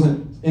disciples. He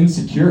wasn't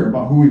insecure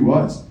about who he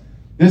was.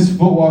 This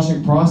foot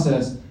washing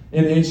process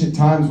in ancient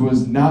times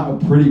was not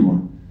a pretty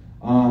one.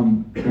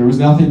 There was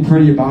nothing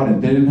pretty about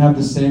it. They didn't have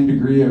the same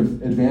degree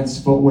of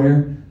advanced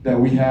footwear that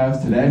we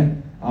have today.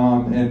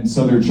 And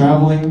so their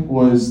traveling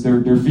was,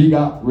 their feet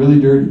got really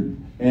dirty.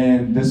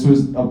 And this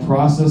was a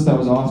process that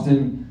was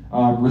often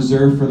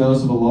reserved for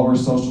those of a lower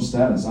social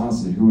status,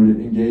 honestly, who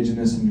would engage in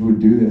this and who would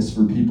do this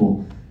for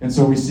people. And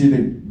so we see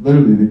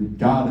literally the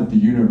God of the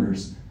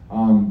universe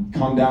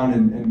come down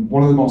and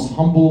one of the most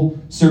humble,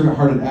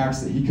 servant-hearted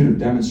acts that he could have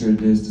demonstrated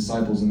to his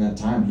disciples in that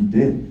time, he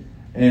did.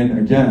 And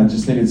again, I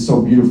just think it's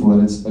so beautiful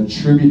that it's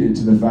attributed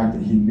to the fact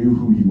that he knew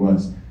who he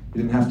was. He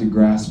didn't have to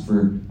grasp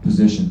for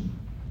position.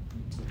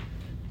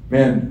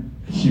 Man,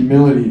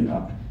 humility.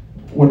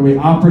 When we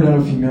operate out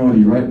of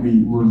humility, right,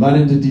 we're led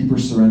into deeper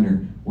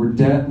surrender. We're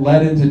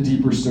led into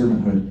deeper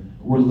servanthood.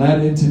 We're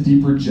led into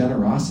deeper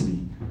generosity.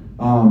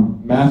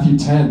 Matthew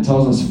 10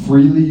 tells us,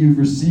 freely you've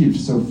received,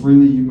 so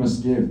freely you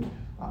must give.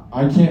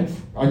 I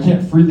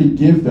can't freely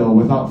give, though,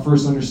 without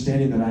first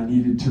understanding that I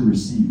needed to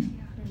receive.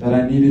 That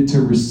I needed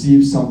to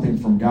receive something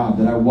from God.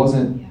 That I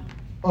wasn't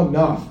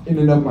enough in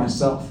and of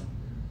myself.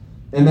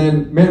 And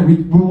then, man, we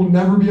will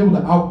never be able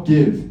to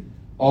outgive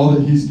all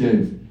that he's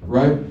gave,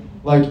 right?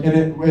 Like,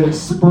 and it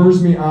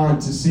spurs me on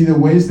to see the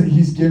ways that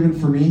he's given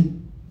for me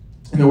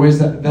and the ways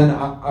that then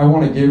I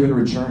want to give in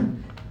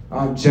return.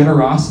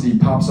 Generosity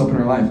pops up in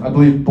our life. I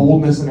believe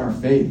boldness in our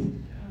faith,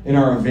 in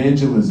our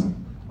evangelism,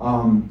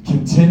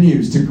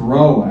 continues to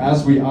grow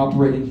as we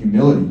operate in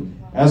humility,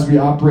 as we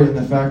operate in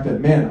the fact that,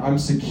 man, I'm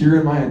secure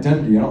in my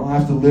identity. I don't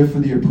have to live for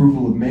the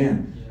approval of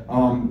man.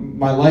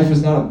 My life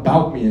is not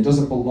about me. It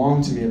doesn't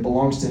belong to me. It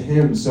belongs to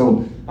him.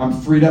 So I'm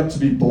freed up to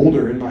be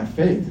bolder in my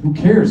faith. Who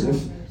cares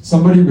if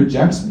somebody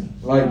rejects me?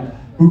 Like,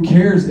 who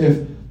cares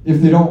if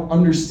they don't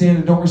understand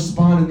and don't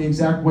respond in the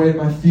exact way, and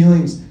my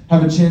feelings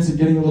have a chance of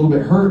getting a little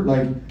bit hurt?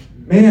 Like,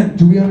 man,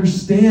 do we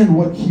understand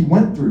what he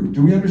went through?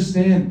 Do we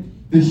understand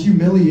the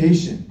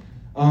humiliation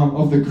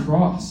of the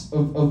cross,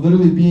 of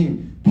literally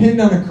being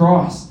pinned on a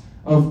cross,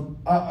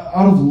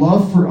 out of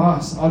love for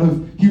us,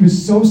 he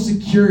was so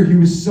secure, he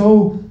was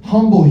so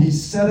humble, he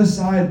set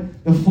aside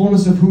the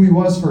fullness of who he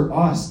was for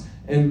us.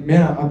 And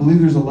man, I believe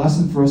there's a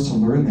lesson for us to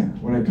learn there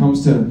when it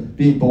comes to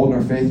being bold in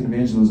our faith and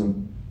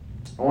evangelism.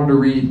 I wanted to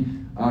read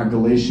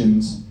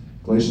Galatians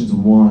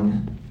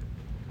 1.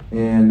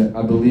 And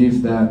I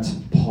believe that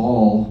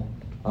Paul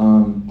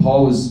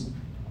was,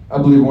 I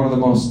believe, one of the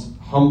most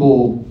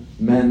humble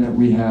men that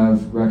we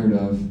have record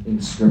of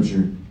in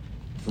Scripture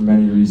for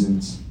many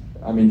reasons.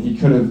 I mean, he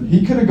could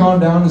have gone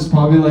down as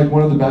probably like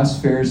one of the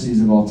best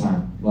Pharisees of all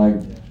time. Like,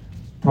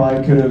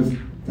 probably could have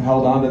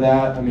held on to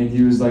that. I mean,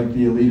 he was like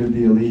the elite of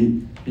the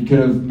elite. He could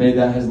have made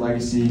that his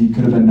legacy. He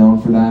could have been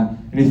known for that.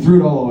 And he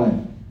threw it all away.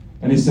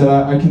 And he said,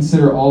 I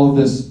consider all of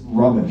this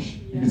rubbish.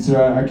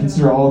 I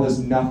consider all of this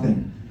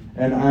nothing.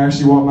 And I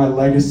actually want my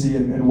legacy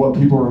and what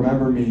people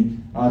remember me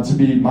to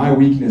be my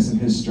weakness and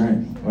his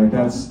strength. Like,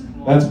 that's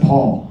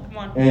Paul.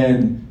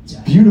 And it's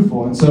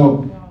beautiful. And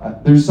so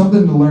there's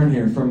something to learn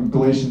here from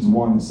Galatians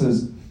 1. It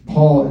says,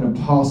 Paul, an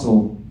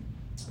apostle,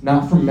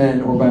 not from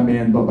men or by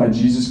man, but by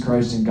Jesus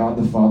Christ and God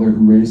the Father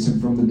who raised him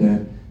from the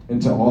dead,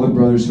 and to all the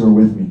brothers who are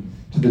with me,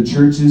 to the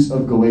churches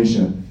of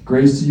Galatia,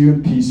 grace to you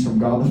and peace from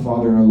God the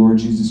Father and our Lord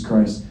Jesus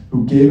Christ,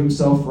 who gave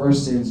himself for our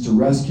sins to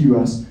rescue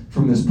us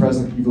from this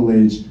present evil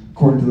age,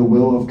 according to the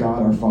will of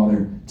God our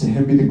Father. To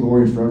him be the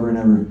glory forever and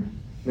ever. And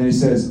then he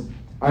says,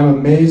 I'm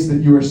amazed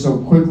that you are so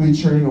quickly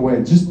turning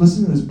away. Just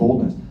listen to this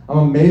boldness. I'm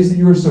amazed that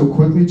you are so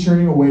quickly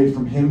turning away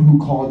from him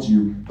who called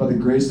you by the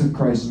grace of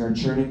Christ and are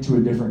turning to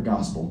a different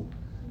gospel.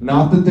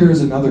 Not that there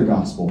is another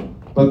gospel,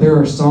 but there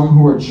are some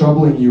who are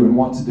troubling you and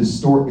want to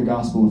distort the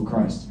gospel of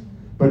Christ.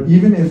 But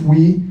even if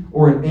we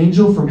or an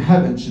angel from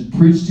heaven should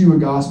preach to you a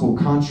gospel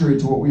contrary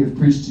to what we have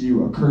preached to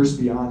you, a curse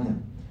be on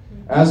him.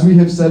 As we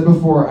have said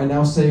before, I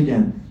now say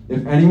again,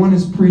 if anyone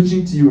is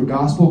preaching to you a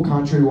gospel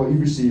contrary to what you've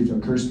received, a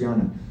curse be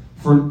on him.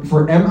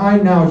 For am I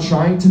now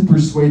trying to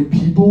persuade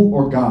people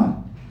or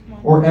God?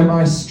 Or am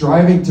I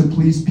striving to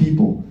please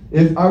people?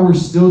 If I were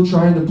still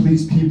trying to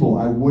please people,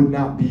 I would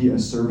not be a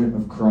servant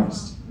of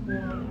Christ.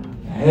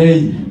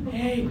 Hey.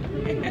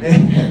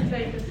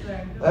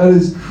 That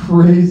is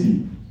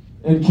crazy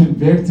and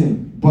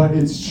convicting, but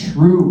it's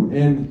true,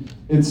 and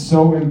it's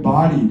so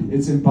embodied.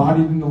 It's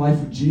embodied in the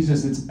life of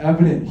Jesus. It's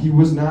evident. He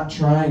was not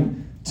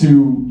trying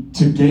to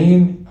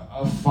gain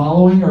a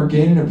following or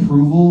gain an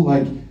approval.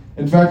 Like,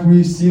 in fact,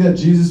 we see that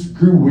Jesus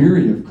grew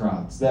weary of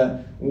crowds,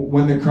 that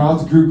when the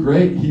crowds grew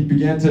great, he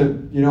began to,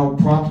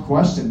 prompt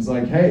questions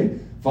like, hey,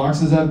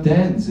 foxes have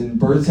dens and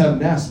birds have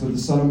nests, but the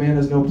Son of Man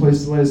has no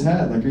place to lay his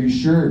head. Like, are you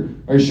sure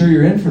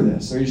you're in for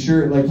this? Are you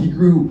sure? Like, he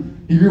grew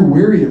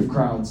weary of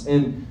crowds.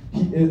 And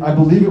I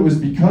believe it was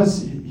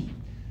because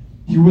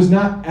he was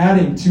not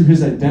adding to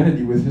his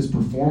identity with his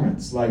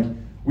performance. Like,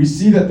 we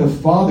see that the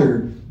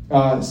Father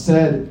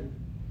said,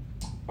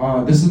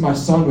 this is my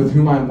Son with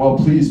whom I am well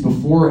pleased,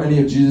 before any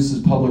of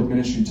Jesus' public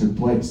ministry took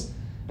place.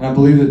 And I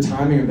believe the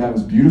timing of that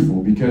was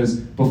beautiful, because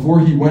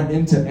before he went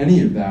into any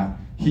of that,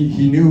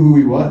 he knew who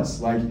he was.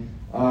 Like,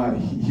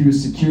 he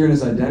was secure in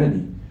his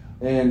identity.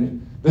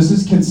 And this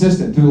is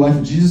consistent through the life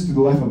of Jesus, through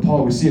the life of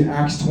Paul. We see in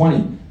Acts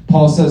 20,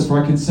 Paul says,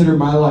 for I consider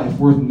my life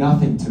worth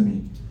nothing to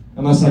me,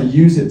 unless I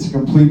use it to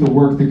complete the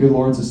work the good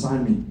Lord's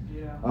assigned me.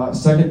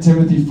 2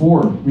 Timothy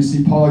 4, we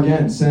see Paul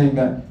again saying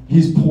that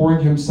he's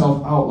pouring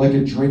himself out like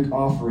a drink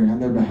offering on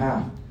their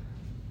behalf.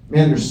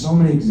 Man, there's so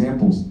many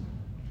examples.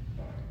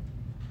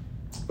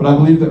 But I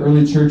believe the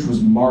early church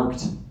was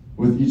marked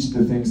with each of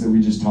the things that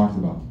we just talked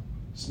about.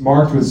 It's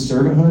marked with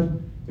servanthood.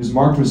 It was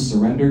marked with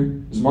surrender.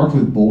 It was marked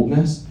with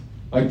boldness.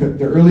 Like,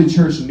 the early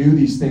church knew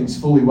these things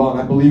fully well,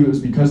 and I believe it was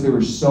because they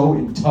were so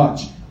in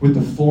touch with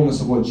the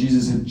fullness of what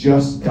Jesus had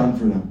just done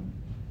for them.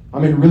 I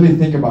mean, really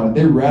think about it.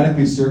 They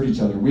radically served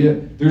each other.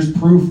 There's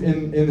proof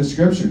in the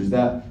scriptures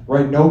that,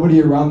 right,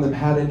 nobody around them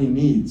had any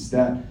needs,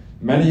 that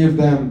many of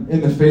them,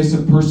 in the face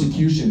of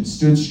persecution,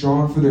 stood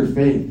strong for their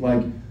faith.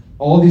 Like,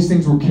 all these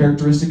things were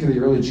characteristic of the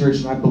early church,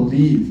 and I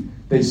believe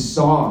they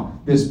saw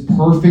this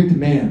perfect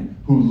man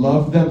who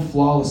loved them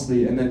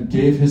flawlessly and then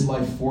gave his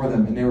life for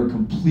them, and they were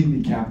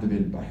completely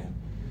captivated by him.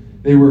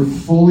 They were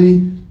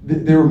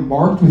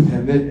marked with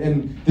him,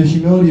 and the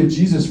humility of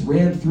Jesus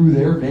ran through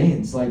their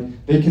veins.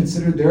 Like, they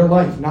considered their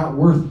life not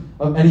worth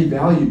of any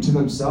value to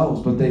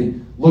themselves, but they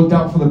looked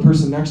out for the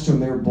person next to them.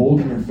 They were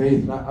bold in their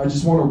faith, and I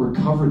just want to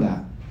recover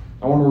that.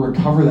 I want to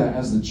recover that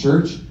as the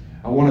church.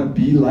 I want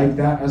to be like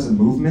that as a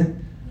movement.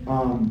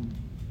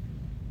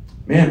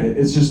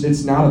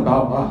 It's not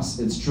about us.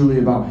 It's truly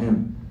about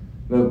him.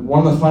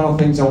 One of the final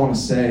things I want to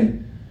say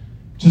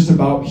just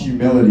about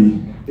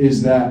humility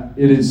is that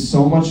it is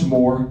so much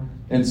more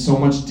and so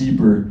much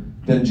deeper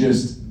than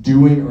just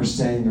doing or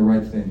saying the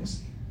right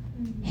things.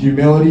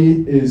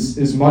 Humility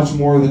is much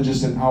more than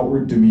just an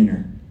outward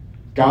demeanor.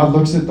 God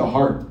looks at the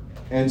heart,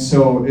 and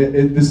so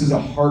this is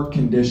a heart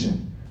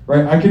condition,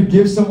 right? I could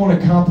give someone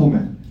a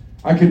compliment.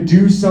 I could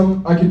do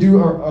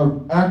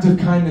an act of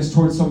kindness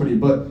towards somebody,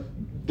 but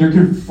there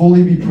could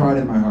fully be pride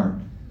in my heart.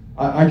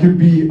 I could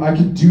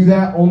do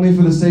that only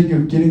for the sake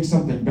of getting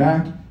something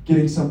back,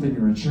 getting something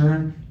in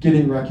return,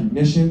 getting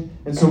recognition.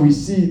 And so we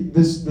see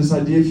this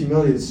idea of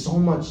humility. It's so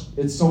much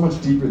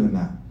deeper than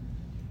that.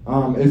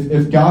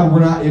 If God were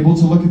not able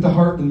to look at the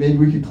heart, then maybe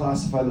we could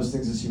classify those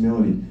things as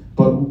humility.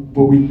 But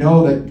we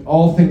know that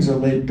all things are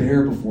laid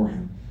bare before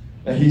him.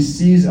 That he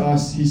sees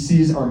us, he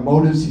sees our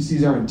motives, he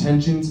sees our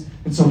intentions.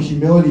 And so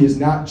humility is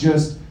not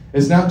just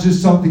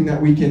something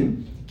that we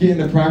can get in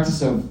the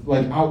practice of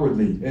like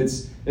outwardly.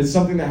 It's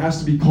something that has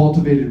to be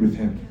cultivated with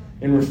him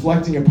and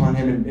reflecting upon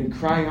him and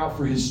crying out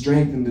for his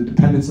strength and the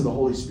dependence of the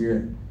Holy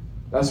Spirit.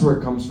 That's where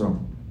it comes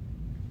from.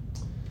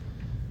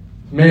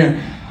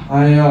 Man,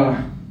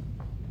 I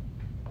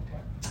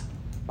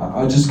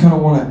just kind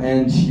of want to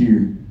end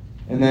here.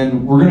 And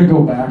then we're going to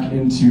go back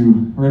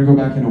into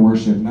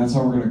worship, and that's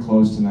how we're going to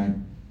close tonight.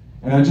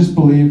 And I just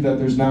believe that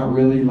there's not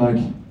really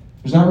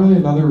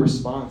another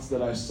response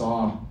that I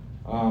saw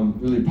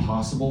really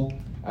possible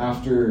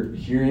after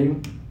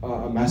hearing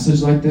a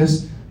message like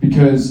this,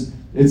 because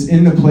it's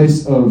in the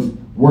place of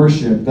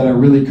worship that I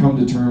really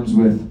come to terms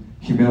with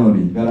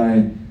humility, that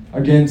I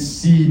again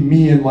see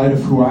me in light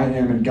of who I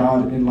am and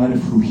God in light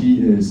of who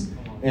he is.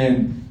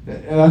 And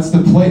that's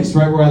the place,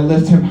 right, where I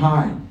lift him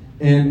high.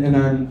 And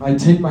I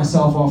take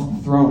myself off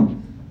the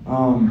throne.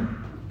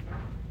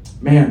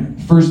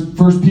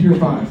 First Peter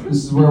 5.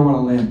 This is where I want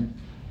to land.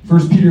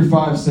 1 Peter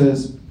 5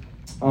 says,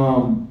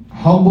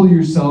 humble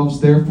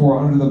yourselves, therefore,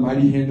 under the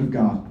mighty hand of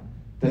God,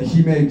 that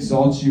he may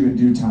exalt you in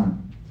due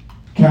time,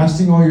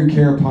 casting all your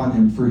care upon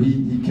him, for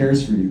he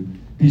cares for you.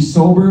 Be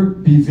sober,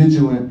 be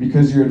vigilant,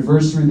 because your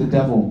adversary, the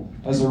devil,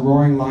 as a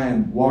roaring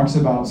lion, walks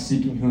about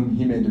seeking whom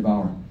he may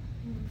devour.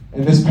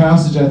 In this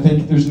passage, I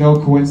think there's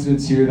no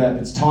coincidence here that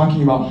it's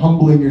talking about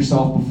humbling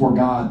yourself before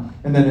God,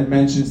 and then it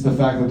mentions the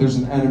fact that there's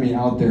an enemy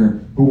out there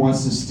who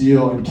wants to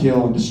steal and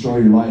kill and destroy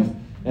your life.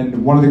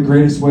 And one of the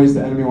greatest ways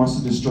the enemy wants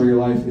to destroy your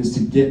life is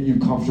to get you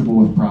comfortable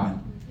with pride,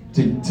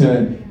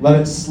 to let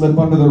it slip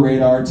under the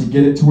radar, to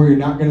get it to where you're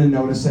not going to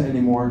notice it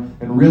anymore,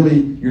 and really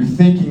you're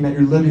thinking that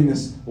you're living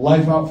this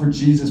life out for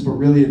Jesus, but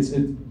really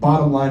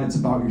bottom line, it's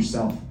about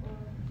yourself.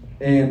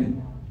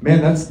 And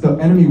man, that's the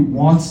enemy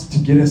wants to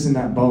get us in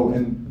that boat,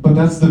 but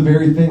that's the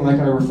very thing, like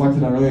I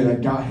reflected on earlier,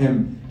 that got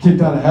him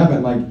kicked out of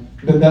heaven. Like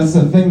that's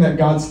the thing that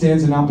God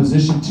stands in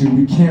opposition to.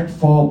 We can't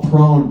fall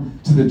prone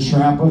to the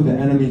trap of the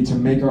enemy to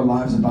make our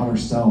lives about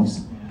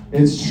ourselves.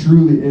 It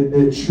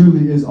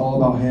truly is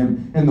all about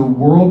him. And the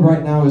world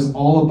right now is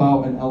all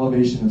about an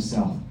elevation of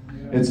self.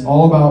 It's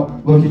all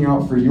about looking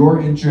out for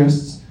your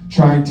interests,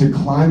 trying to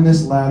climb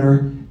this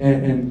ladder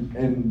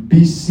and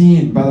be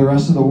seen by the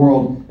rest of the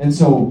world. And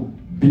so,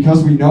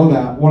 because we know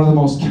that, one of the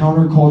most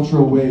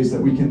countercultural ways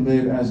that we can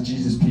live as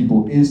Jesus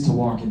people is to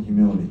walk in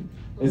humility.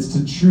 It's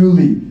to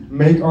truly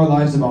make our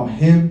lives about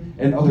him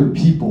and other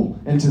people,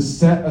 and to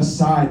set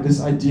aside this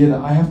idea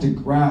that I have to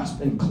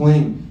grasp and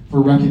cling for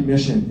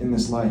recognition in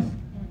this life.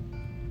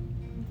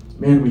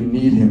 Man, we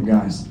need him,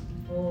 guys.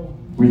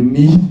 We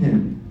need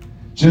him.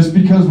 Just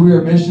because we are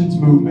a missions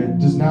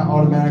movement does not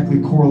automatically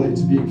correlate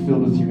to being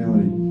filled with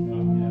humility.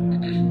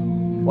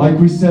 Like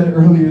we said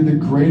earlier, the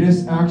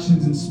greatest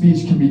actions in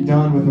speech can be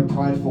done with a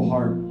prideful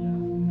heart.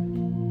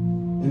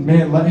 And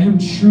man, let him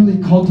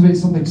truly cultivate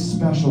something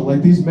special.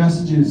 Like these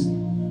messages,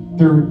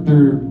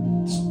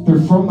 they're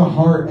from the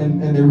heart,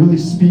 and they really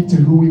speak to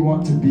who we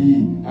want to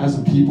be as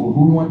a people,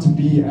 who we want to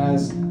be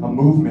as a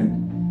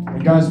movement.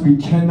 And guys, we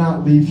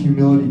cannot leave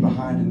humility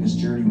behind in this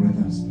journey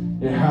with us.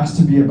 It has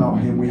to be about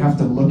him. We have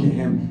to look at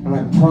him, and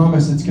I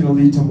promise it's going to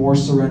lead to more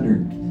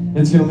surrender.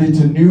 It's going to lead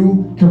to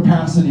new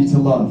capacity to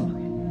love.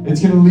 It's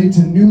going to lead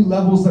to new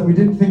levels that we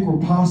didn't think were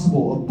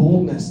possible of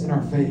boldness in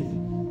our faith.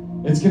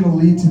 It's going to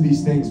lead to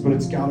these things, but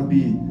it's got to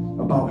be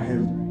about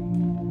him.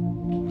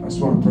 I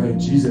just want to pray.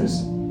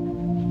 Jesus.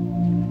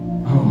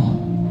 Oh.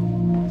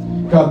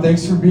 God,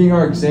 thanks for being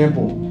our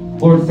example.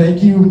 Lord,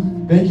 thank you.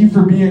 Thank you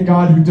for being a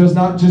God who does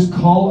not just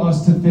call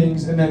us to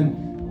things and then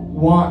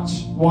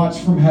watch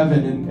from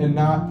heaven and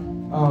not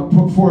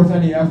put forth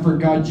any effort.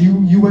 God,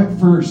 you went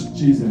first,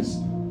 Jesus.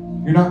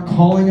 You're not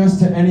calling us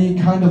to any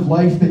kind of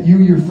life that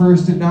you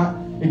first did not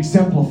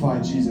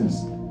exemplify,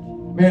 Jesus.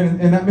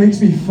 Man, and that makes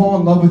me fall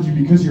in love with you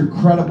because you're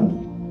credible.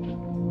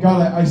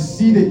 God, I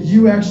see that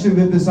you actually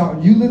live this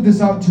out. You live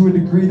this out to a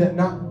degree that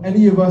not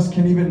any of us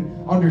can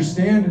even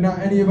understand and not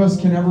any of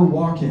us can ever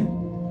walk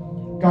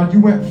in. God,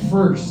 you went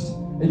first,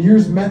 and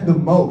yours meant the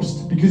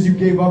most because you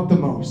gave up the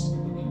most.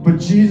 But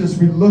Jesus,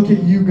 we look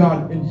at you,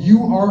 God, and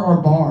you are our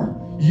bar.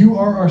 You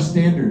are our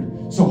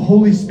standard. So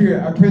Holy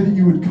Spirit, I pray that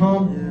you would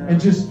come and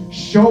just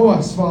show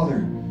us,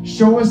 Father.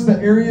 Show us the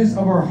areas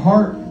of our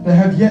heart that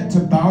have yet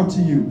to bow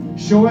to you.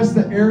 Show us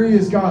the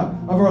areas, God,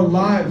 of our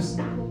lives,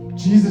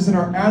 Jesus, and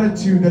our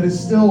attitude that is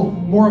still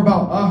more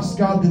about us,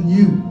 God, than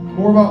you.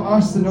 More about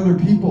us than other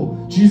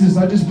people. Jesus,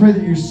 I just pray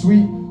that your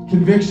sweet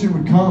conviction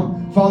would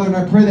come, Father, and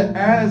I pray that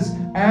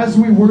as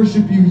we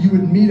worship you, you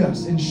would meet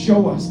us and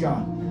show us,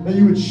 God, that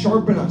you would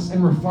sharpen us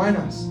and refine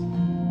us.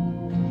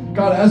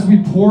 God, as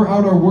we pour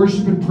out our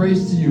worship and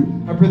praise to you,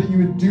 I pray that you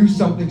would do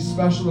something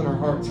special in our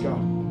hearts, God.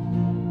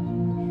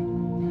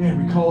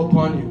 Man, we call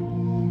upon you.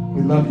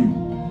 We love you.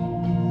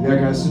 Yeah,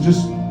 guys, so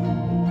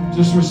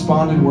just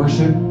respond in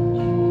worship.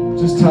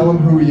 Just tell him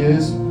who he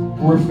is.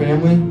 We're a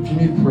family. If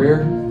you need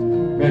prayer,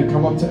 man,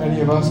 come up to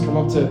any of us, come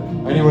up to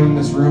anyone in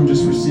this room,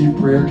 just receive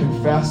prayer,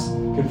 confess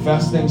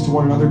things to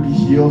one another, be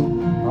healed.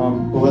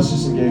 But let's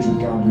just engage with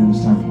God during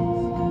this time.